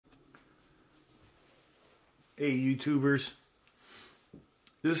Hey YouTubers,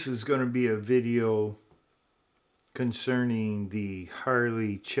 this is going to be a video concerning the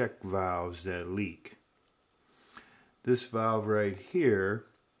Harley check valves that leak. This valve right here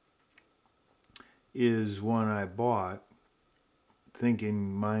is one I bought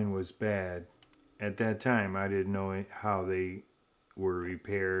thinking mine was bad. At that time I didn't know how they were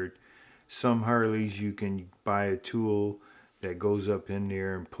repaired. Some Harleys you can buy a tool that goes up in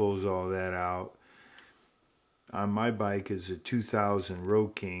there and pulls all that out. On my bike is a 2000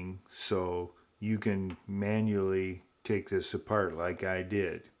 Road King, so you can manually take this apart like I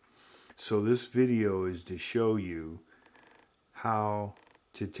did. So this video is to show you how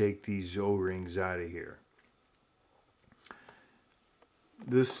to take these O-rings out of here.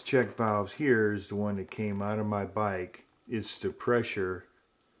 This check valve here is the one that came out of my bike. It's the pressure,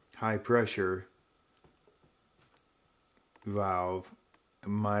 high pressure valve.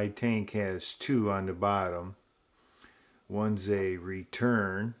 My tank has two on the bottom. One's a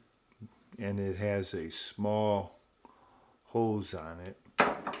return, and it has a small hose on it,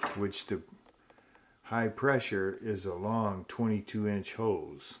 which the high pressure is a long 22-inch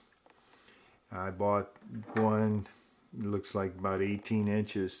hose. I bought one, it looks like about 18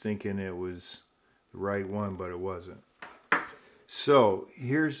 inches, thinking it was the right one, but it wasn't. So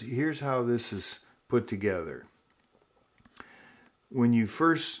here's how this is put together. When you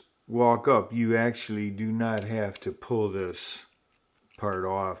first walk up, you actually do not have to pull this part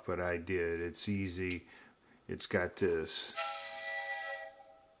off, but I did. It's easy. It's got this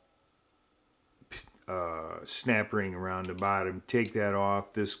snap ring around the bottom. Take that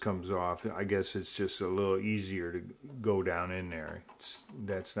off. This comes off. I guess it's just a little easier to go down in there.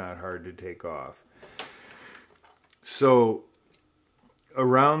 That's not hard to take off. So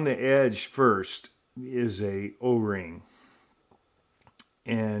around the edge first is a O-ring.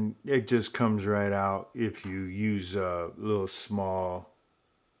 And it just comes right out if you use a little small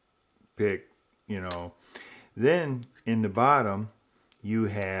pick, you know. Then in the bottom you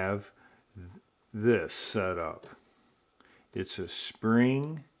have this set up. It's a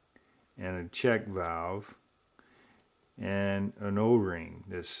spring and a check valve and an O-ring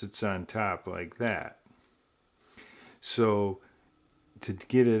that sits on top like that. So to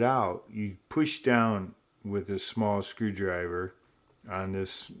get it out, you push down with a small screwdriver on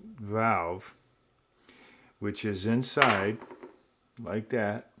this valve, which is inside like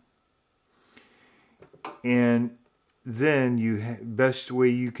that, and then best way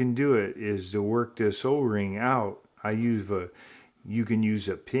you can do it is to work this O-ring out. You can use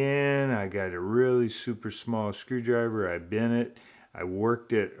a pin. I got a really super small screwdriver. I bent it, I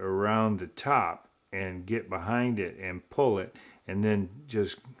worked it around the top and get behind it and pull it, and then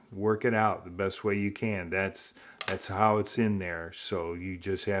just work it out the best way you can. That's how it's in there. So you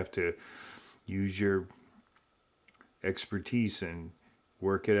just have to use your expertise and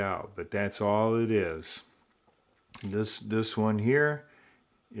work it out. But that's all it is. This one here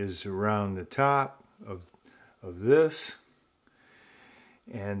is around the top of this,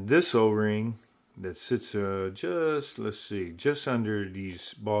 and this O-ring that sits just under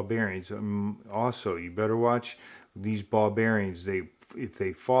these ball bearings. Also, you better watch these ball bearings. If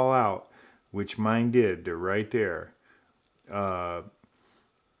they fall out, which mine did, they're right there.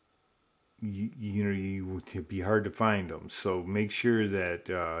 It'd be hard to find them. So make sure that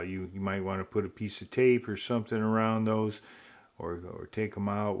you might want to put a piece of tape or something around those, or take them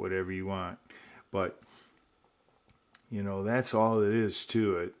out, whatever you want. But you know, that's all it is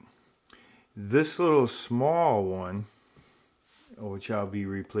to it. This little small one, which I'll be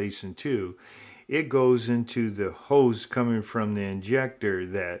replacing too, it goes into the hose coming from the injector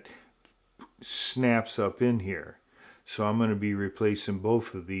that snaps up in here. So I'm going to be replacing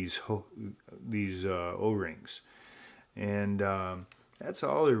both of these O-rings, and that's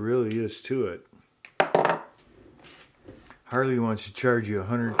all there really is to it. Harley wants to charge you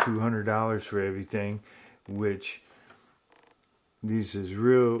 $100–200 for everything, which this is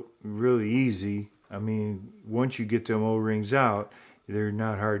really easy. I mean, once you get them O-rings out, they're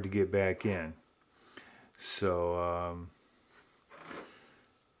not hard to get back in. So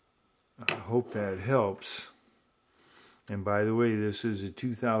I hope that helps. And by the way, this is a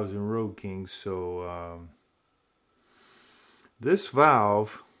 2000 Road King, so this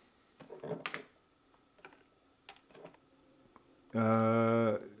valve,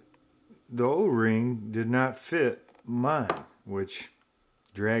 the O-ring did not fit mine, which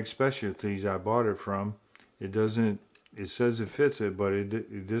Drag Specialties I bought it from. It doesn't. It says it fits it, but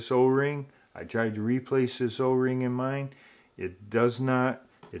this O-ring, I tried to replace this O-ring in mine. It does not.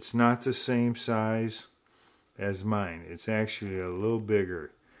 It's not the same size as mine. It's actually a little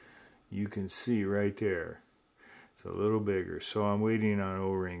bigger. You can see right there. It's a little bigger. So I'm waiting on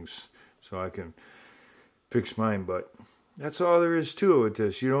O-rings so I can fix mine, but that's all there is to it with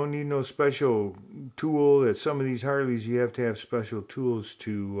this. You don't need no special tool. At some of these Harleys, you have to have special tools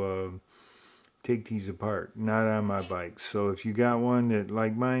to take these apart. Not on my bike. So if you got one that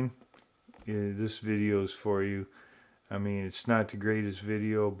like mine, this video is for you. I mean, it's not the greatest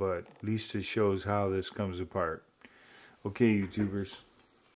video, but at least it shows how this comes apart. Okay, YouTubers.